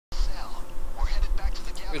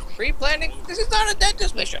With pre-planning, this is not a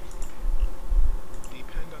dentist mission.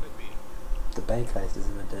 Depend on it being. The bank heist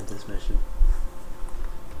isn't a dentist mission.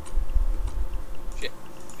 Shit.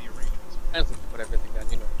 The arrangements. I don't think you put everything down,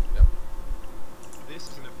 you know what to do. This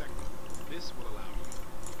is an effective. This will allow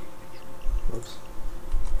you. Whoops.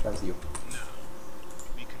 That was you. Now,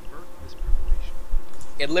 we convert this preparation.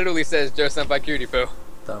 It literally says Joseph by Cutie Poo.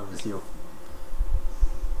 That was you.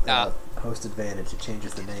 Host advantage, it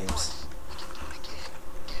changes the names.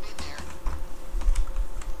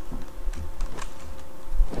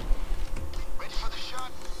 Ready for the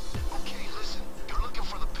shot? Okay, listen. You're looking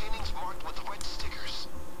for the paintings marked with the red stickers.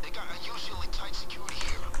 They got unusually tight security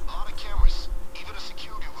here. A lot of cameras. Even a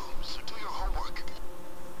security room, so do your homework.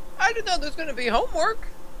 I didn't know there was gonna be homework.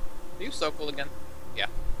 Are you so cool again? Yeah.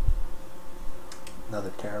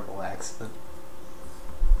 Another terrible accident.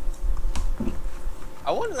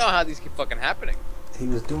 I want to know how these keep fucking happening. He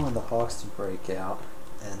was doing the hostage breakout,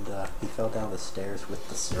 and he fell down the stairs with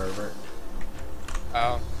the server.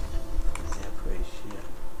 Oh. Yeah, pretty shit.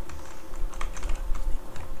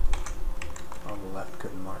 On the left,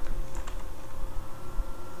 couldn't mark him.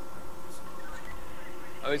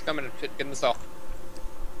 Oh, he's coming. Shit, get in the cell.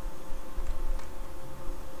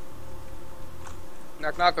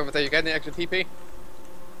 Knock knock over there. You got any extra TP?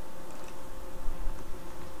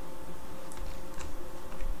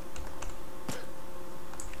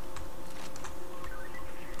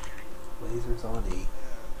 Lasers on E.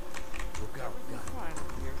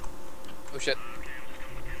 Oh shit.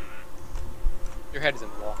 Your head is in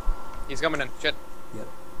the wall. He's coming in. Shit. Yep.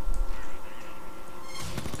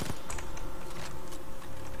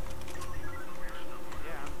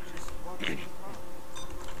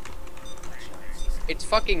 It's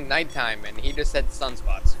fucking nighttime and he just said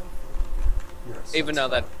sunspots. Even though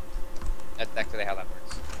that's actually how that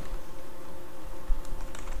works.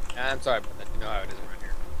 I'm sorry about that. You know how it is around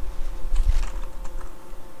here.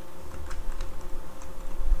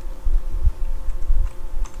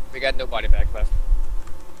 We got no body bags left.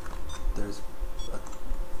 There's a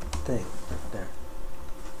thing right there.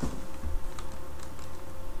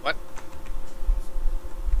 What?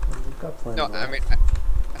 Well, we've got plenty. No, of I mean,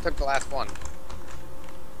 I took the last one.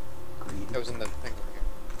 greed. That was in the thing over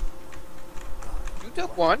here. You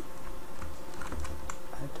took one.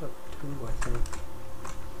 I took two, I think.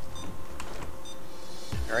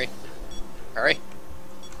 Hurry. Hurry.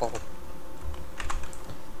 Oh.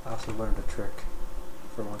 I also learned a trick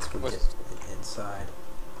for once we What's- get inside.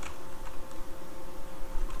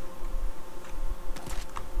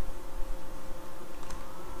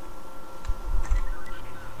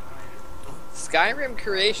 Skyrim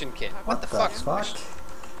creation kit. What the fuck?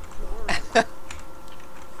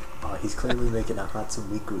 Oh, he's clearly making a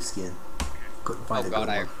Hatsumiku skin. Couldn't find Oh a god,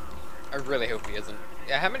 good one. I really hope he isn't.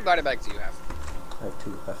 Yeah, how many body bags do you have? I have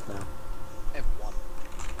two left now. I have one.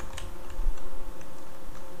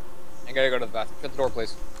 I gotta go to the bathroom. Shut the door,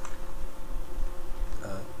 please.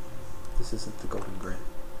 This isn't the Golden Grin.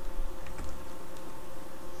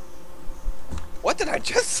 What did I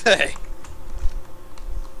just say?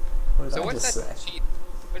 What did So I what's just that say? cheat?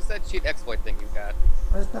 What's that cheat exploit thing you got?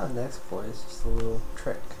 Well, it's not an exploit, it's just a little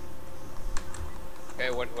trick.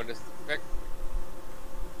 Okay, what is the trick?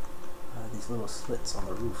 These little slits on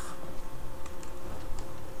the roof.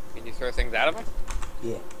 Can you throw things out of them?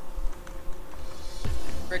 Yeah.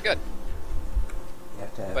 Very good. You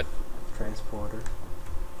have to have But- transporter,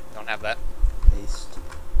 Don't have that. haste.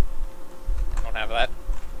 Don't have that.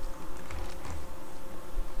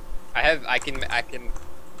 I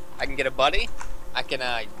can get a buddy. I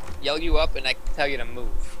can yell you up and I can tell you to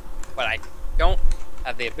move. But I don't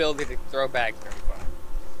have the ability to throw bags very far.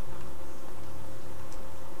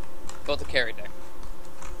 Built a carry deck.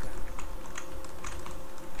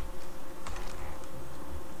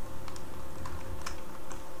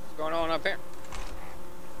 What's going on up here?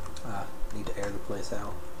 Need to air the place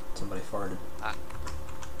out. Somebody farted.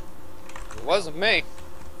 It wasn't me.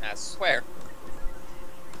 I swear.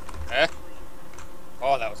 Eh?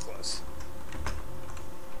 Oh, that was close.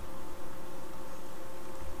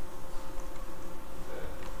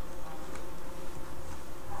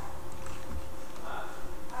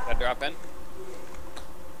 Did I drop in?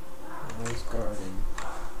 Always guarding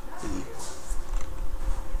the...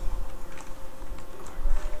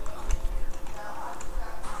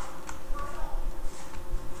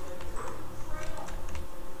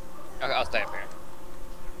 Okay, I'll stay up here.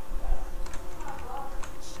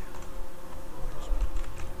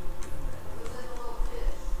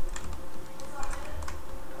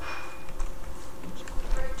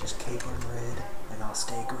 Just cape on red, and I'll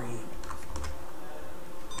stay green.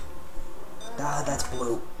 Ah, that's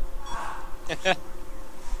blue.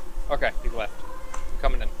 Okay, he left. I'm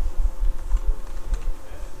coming in.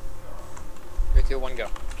 3, 2, 1, go.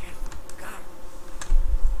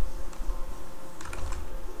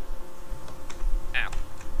 Ow.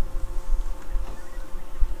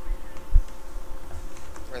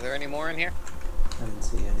 Were there any more in here? I didn't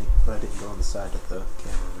see any, but I didn't go on the side of the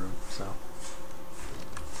camera room, so.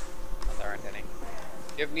 Oh, there aren't any.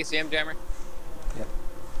 Do you have an ECM jammer? Yep.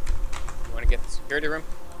 You want to get the security room?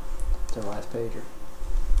 It's our last pager.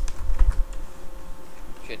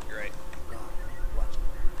 Shit, you're right.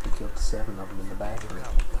 We killed 7 of them in the bathroom.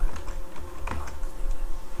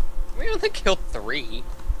 We only killed 3.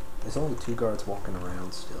 There's only 2 guards walking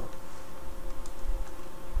around still.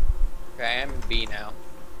 Okay, I'm in B now.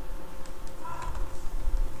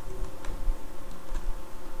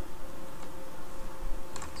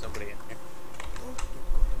 Somebody in here.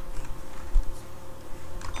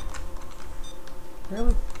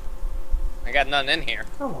 Really? I got none in here.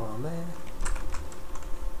 Come on, man.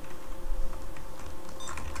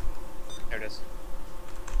 There it is.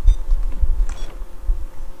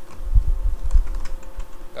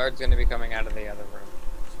 Guard's gonna be coming out of the other room.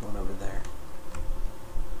 There's one over there.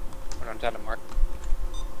 What I'm trying to mark.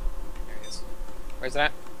 There he is. Where's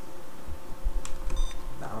that?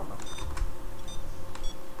 I don't know.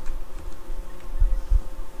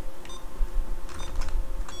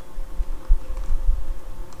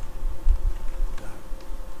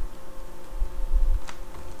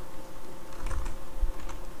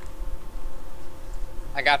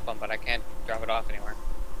 I got one, but I can't drop it off anywhere.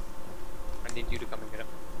 I need you to come and get it.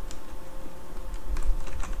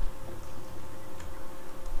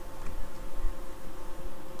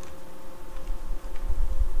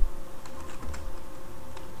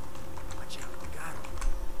 Watch out, we got him.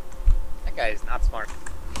 That guy is not smart.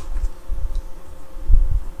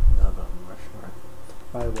 None of them are smart.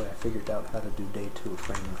 By the way, I figured out how to do day 2 of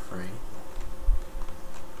frame and frame.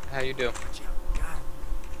 How you do? Watch out, we got him.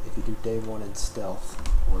 If you do day 1 in stealth,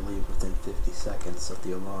 or leave within 50 seconds of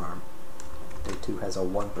the alarm, day 2 has a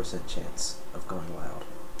 1% chance of going loud.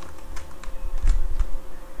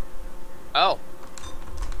 Oh.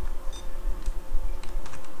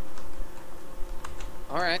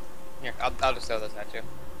 Alright. Here, I'll just throw this at you.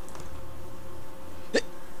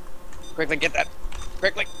 Quickly, get that.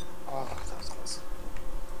 Quickly. Oh, that was close.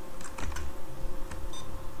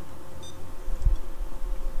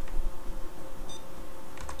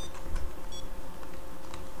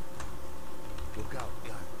 Look out,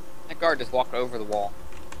 got him. That guard just walked over the wall.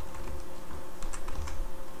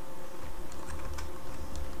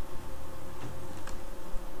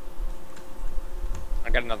 I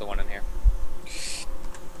got another one in here.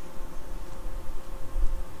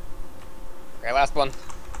 Okay, last one.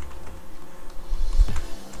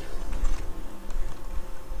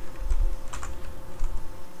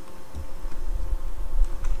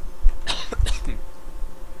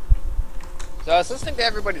 So I was listening to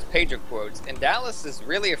everybody's pager quotes, and Dallas is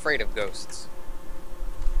really afraid of ghosts.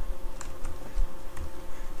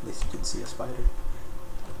 At least you didn't see a spider.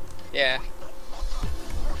 Yeah.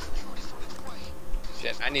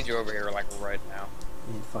 Shit, I need you over here like right now.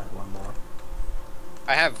 You need to find one more.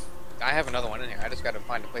 I have another one in here. I just gotta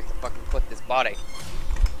find a place to fucking put this body.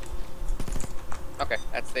 Okay,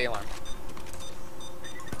 that's the alarm.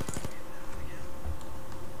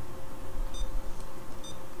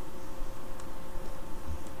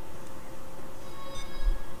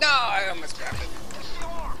 No, I almost grabbed it.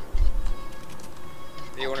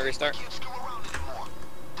 Do you want to restart?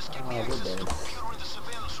 Oh, we're dead.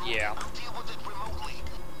 Yeah.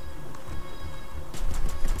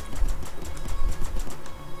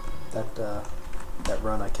 That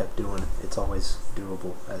run I kept doing, it's always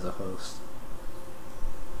doable as a host.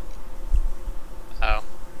 Oh.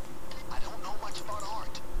 I don't know much about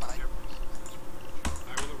art, but I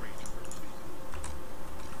will arrange for it.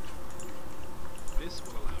 This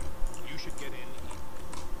will allow you. You should get in.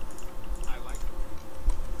 I like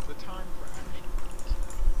the time for action.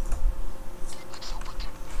 let's hope it can.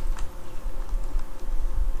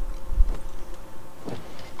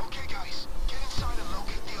 Okay, guys, get inside and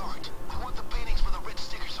locate the art. I want the paintings with the red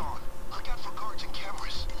stickers on. Look out for guards and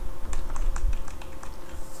cameras.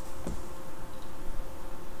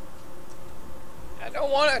 I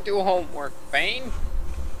don't want to do homework, Fane.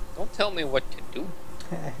 Don't tell me what to do.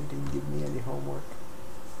 He didn't give me any homework.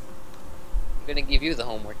 I'm gonna give you the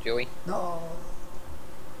homework, Joey. No.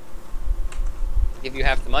 Give you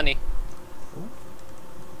half the money. Ooh.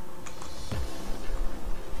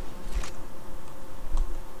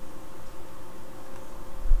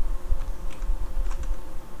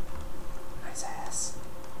 Nice ass.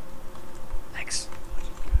 Thanks.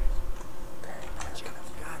 Very Watch out, American.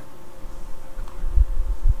 we got him.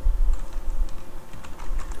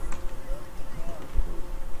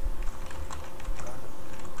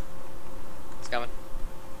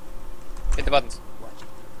 the buttons.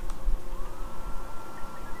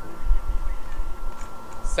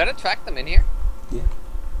 Does that attract them in here? Yeah.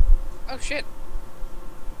 Oh shit.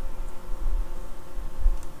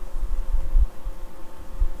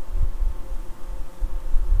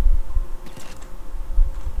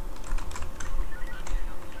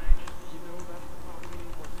 You know that property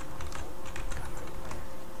was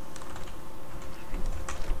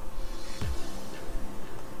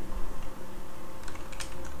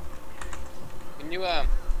Can you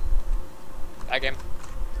back him?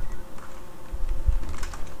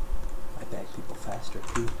 I bag people faster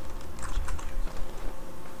too.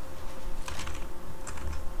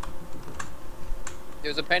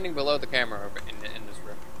 There's a painting below the camera over in this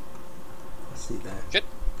room. I see that. Shit,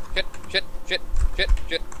 shit, shit, shit, shit,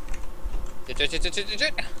 shit. Shit, shit, shit, shit, shit,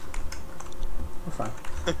 shit. We're fine.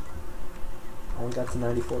 Only got to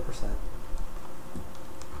 94%.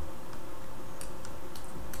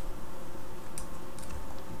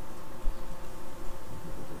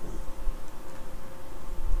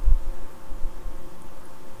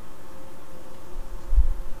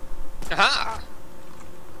 Aha!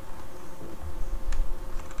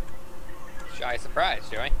 Shy surprise,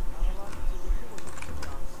 Joey.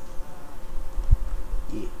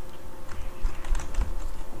 Yeah.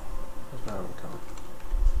 There's another one coming.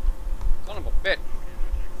 Son of a bitch.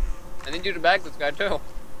 I need you to bag this guy too.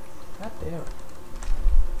 God damn it.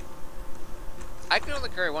 I can only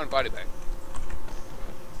carry one body bag.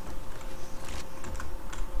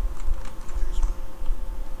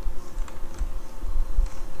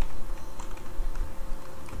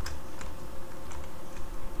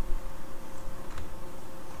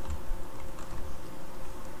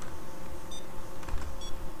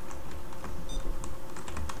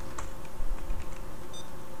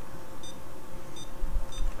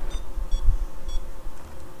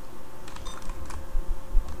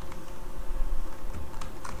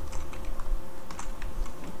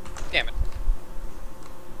 Damn it.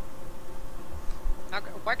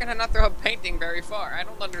 Why can I not throw a painting very far? I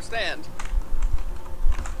don't understand.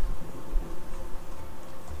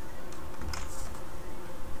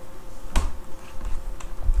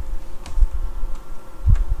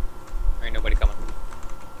 There ain't nobody coming.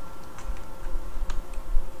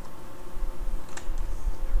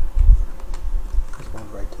 There's one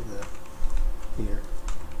right to the here.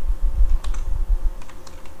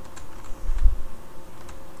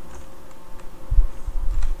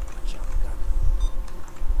 Watch out, gun.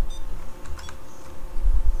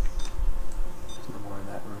 There's no more in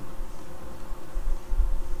that room.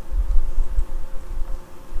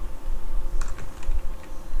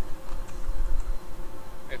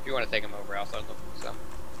 If you want to take him over, I'll start looking for some.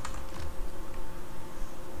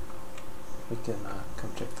 We can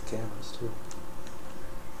come check the cameras too.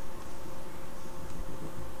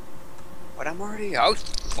 But I'm already out.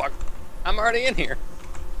 Fuck. I'm already in here.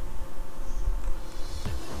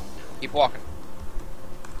 Keep walking.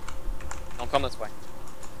 Don't come this way.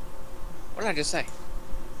 What did I just say?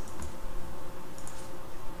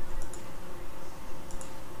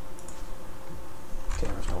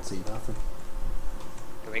 Cameras don't see nothing.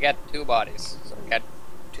 Okay, we got 2 bodies, so we got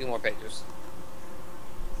 2 more pages.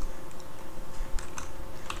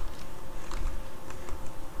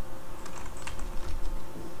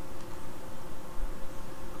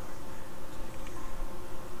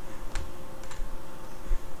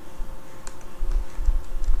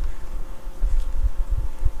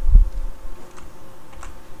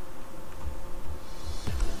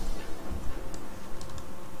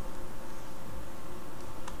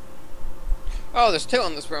 Oh, there's 2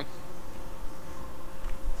 in this room.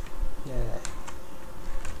 Yeah.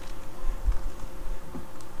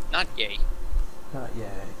 Not yay. Not yay.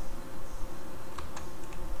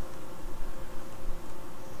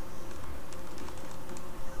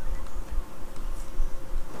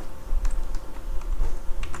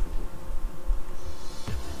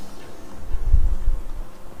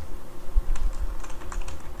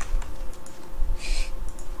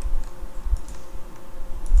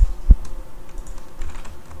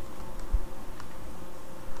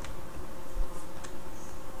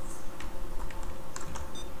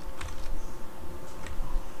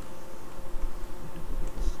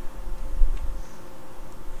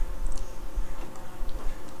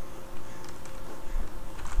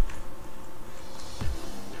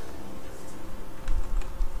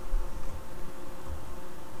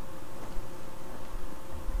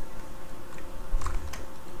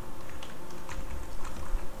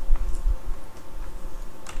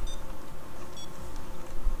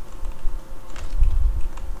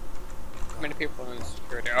 How many people in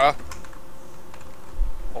security?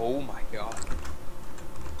 Oh my god.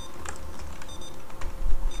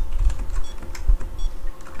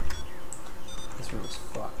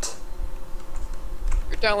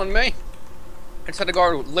 telling me. I just had a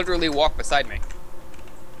guard literally walk beside me.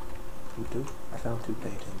 You do? I found 2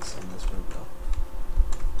 paintings in this room, though.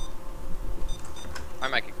 I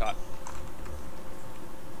might get caught.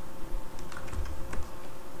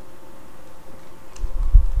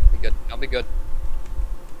 Be good. I'll be good.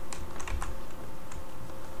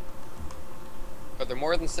 Are there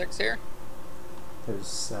more than 6 here? There's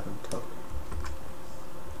 7 total.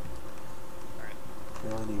 Alright.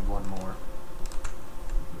 We only need 1 more.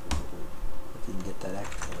 If you can get that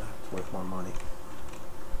extra, it's worth more money.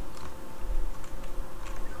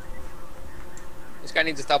 This guy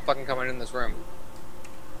needs to stop fucking coming in this room.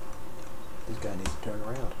 This guy needs to turn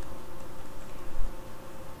around.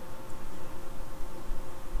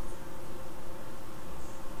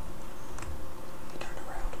 Turn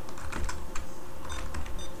around.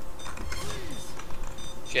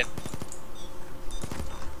 Shit.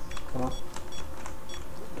 Come on.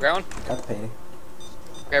 Ground? Got the painting.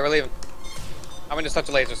 Okay, we're leaving. I'm gonna just touch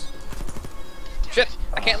the lasers. Shit!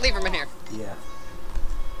 I can't leave him in here. Yeah.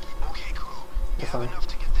 Okay, crew. You You're have fine. enough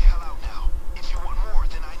to get the hell out now. If you want more,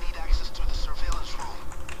 then I need access to the surveillance room.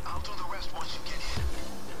 I'll do the rest once you get in.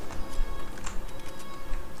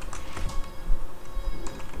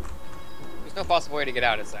 There's no possible way to get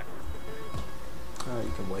out, is there? Oh,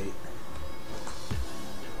 you can wait.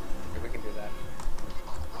 Okay, we can do that.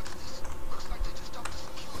 Oh, what's this? Looks like they just upped the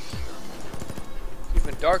security here. Keep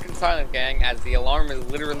it dark and silent, gang, as the alarm is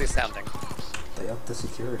literally sounding. They upped the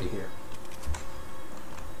security here.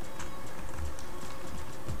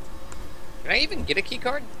 Can I even get a key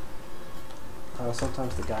card?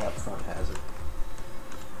 Sometimes the guy up front has it.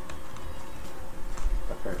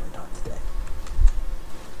 But apparently not today.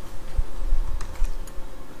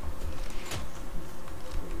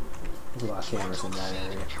 There's a lot of cameras in that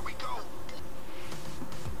area. Here we go.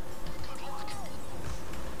 Good luck.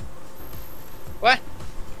 What?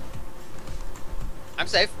 I'm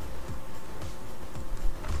safe.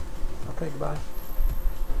 Okay, goodbye.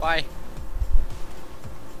 Why?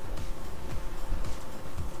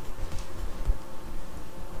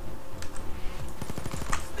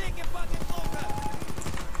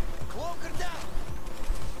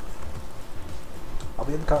 I'll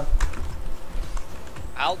be in the car.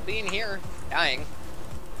 I'll be in here, dying.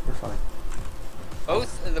 You're fine.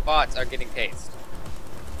 Both of the bots are getting tased.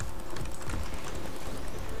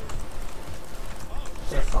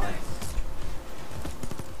 They're fine.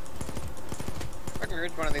 I can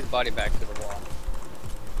reach one of these body bags to the wall.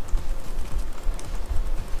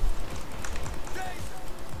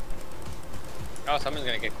 Oh, someone's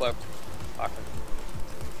gonna get cloaked. Awkward.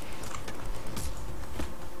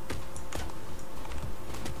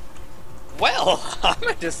 Well, I'm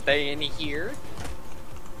gonna just stay in here.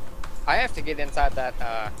 I have to get inside that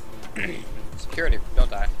security,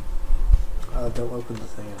 don't I? They'll open the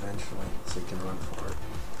thing eventually, so you can run for it.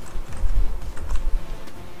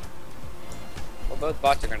 Well, both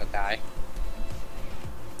bots are gonna die.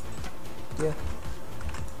 Yeah.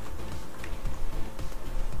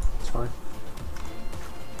 It's fine.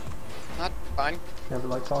 Not fine. Never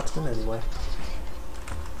liked Foxton anyway.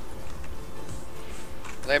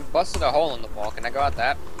 They busted a hole in the wall. Can I go out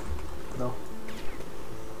that? No.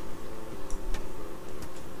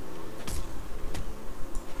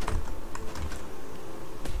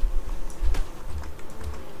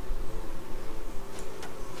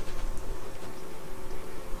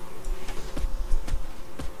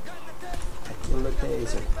 I killed a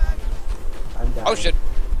taser. I'm down. Oh shit!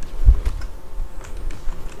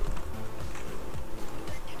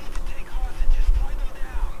 You need to take hostages, tie them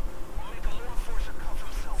down. We'll make a law enforcer cuff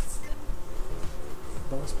himself.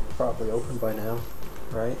 Well, it's probably open by now,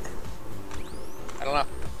 right? I don't know.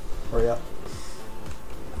 Hurry up.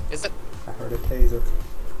 Is it? I heard a taser.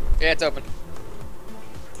 Yeah, it's open.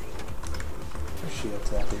 There's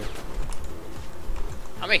shields out here.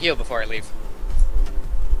 I'm gonna heal before I leave.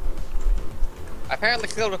 I apparently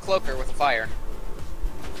killed a cloaker with a fire.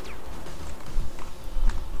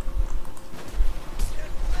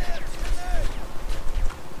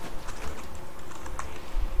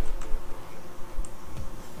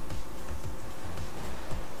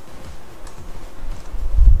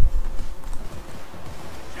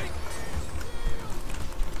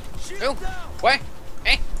 Who? What?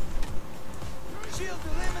 Eh? Shield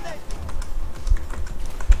eliminated.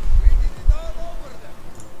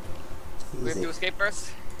 We have to escape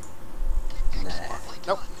first? Nah.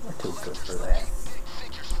 Nope. We're too good for that.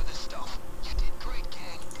 Figures for this stuff. You did great,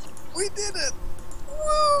 gang. We did it!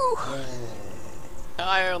 Woo! Yay.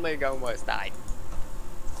 I only almost died.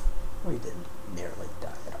 We didn't nearly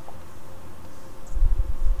die at all.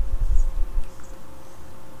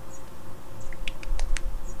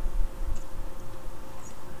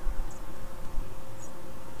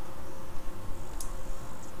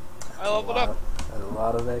 leveled up. That's a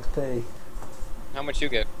lot of XP. How much you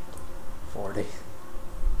get? 40.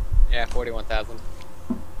 Yeah, 41,000.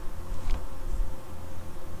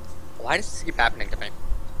 Why does this keep happening to me?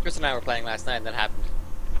 Chris and I were playing last night and that happened.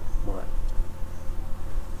 What?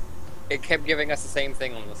 It kept giving us the same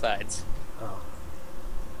thing on the sides. Oh.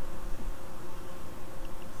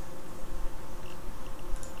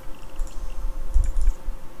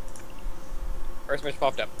 First mission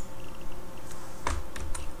popped up.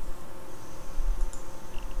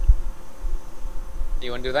 Do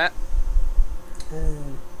you want to do that?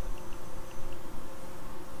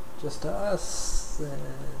 Just us.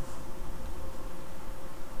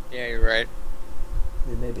 Yeah, you're right.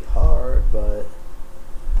 It may be hard, but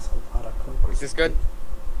it's a lot of coke. Is this good?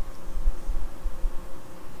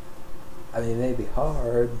 I mean, it may be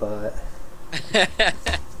hard, but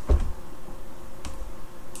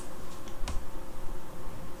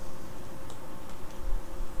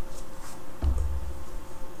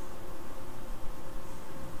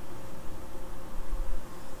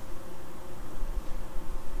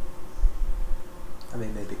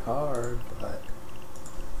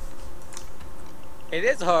It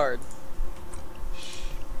is hard.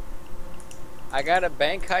 I got a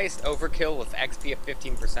bank heist overkill with XP of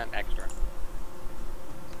 15% extra.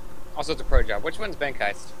 Also, it's a pro job. Which one's bank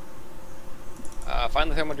heist? Find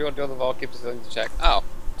the thermal drill, drill the vault, keep the civilians in check. Oh.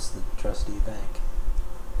 It's the trustee bank.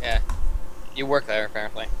 Yeah. You work there,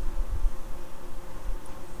 apparently.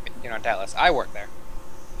 You're not Dallas. I work there.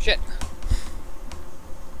 Shit.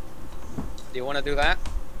 Do you want to do that?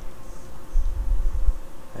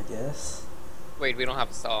 I guess. Wait, we don't have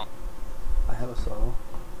a saw. I have a saw.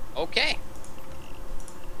 Okay.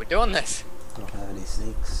 We're doing this. Don't have any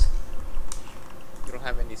sneaks. You don't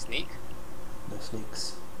have any sneak? No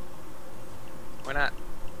sneaks. Why not?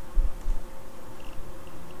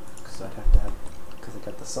 Because I'd have to have... Because I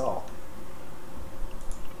got the saw.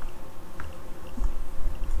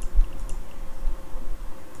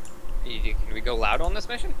 Can we go loud on this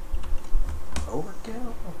mission?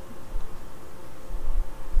 Overkill?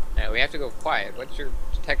 Yeah, we have to go quiet. What's your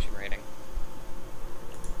detection rating?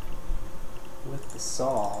 With the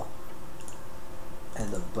saw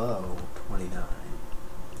and the bow, 29.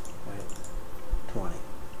 Wait, 20.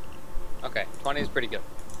 Okay, 20 is pretty good.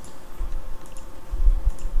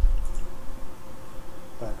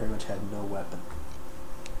 But I pretty much had no weapon.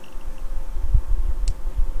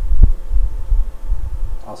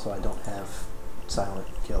 Also, I don't have silent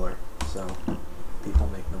killer, so people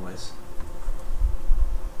make noise.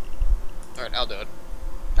 Alright, I'll do it.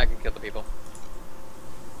 I can kill the people.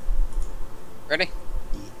 Ready?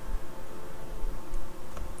 Yeah.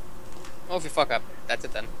 Well, if you fuck up, that's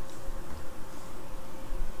it then.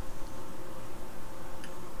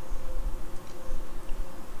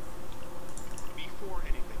 Before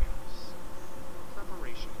anything else,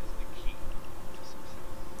 preparation is the key to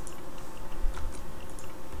success.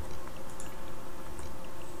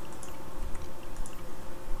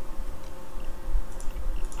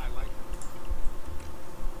 I like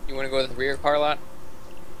that. You want to go to the rear car lot?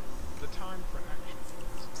 The time for action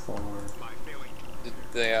is Forward. by failing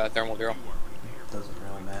to The thermal drill. you are prepared. Doesn't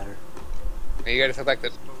really matter. You gotta select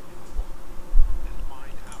it. Vote in the water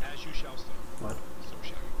and find out as you shall sow, What? so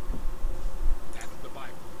shall you reap. That's the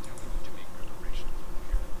Bible telling you to make preparations from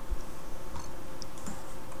here.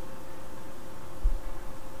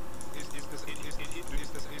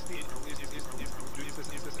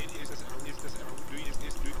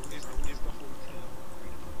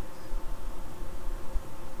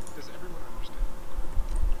 Does everyone understand?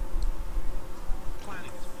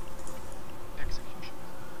 Planning is one. Execution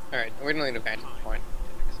is Alright, we don't need a vantage time point.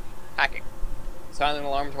 to execute. Hacking. Silent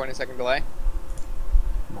alarm, 20-second delay.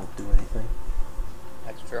 Won't do anything.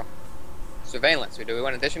 That's true. Surveillance. Do we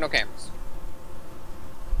want additional cameras?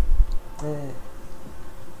 Eh.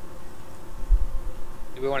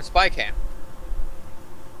 Do we want a spy cam?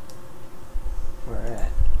 Where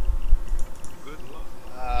at? Good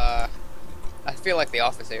luck. I feel like the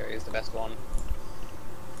office area is the best one.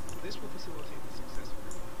 This will facilitate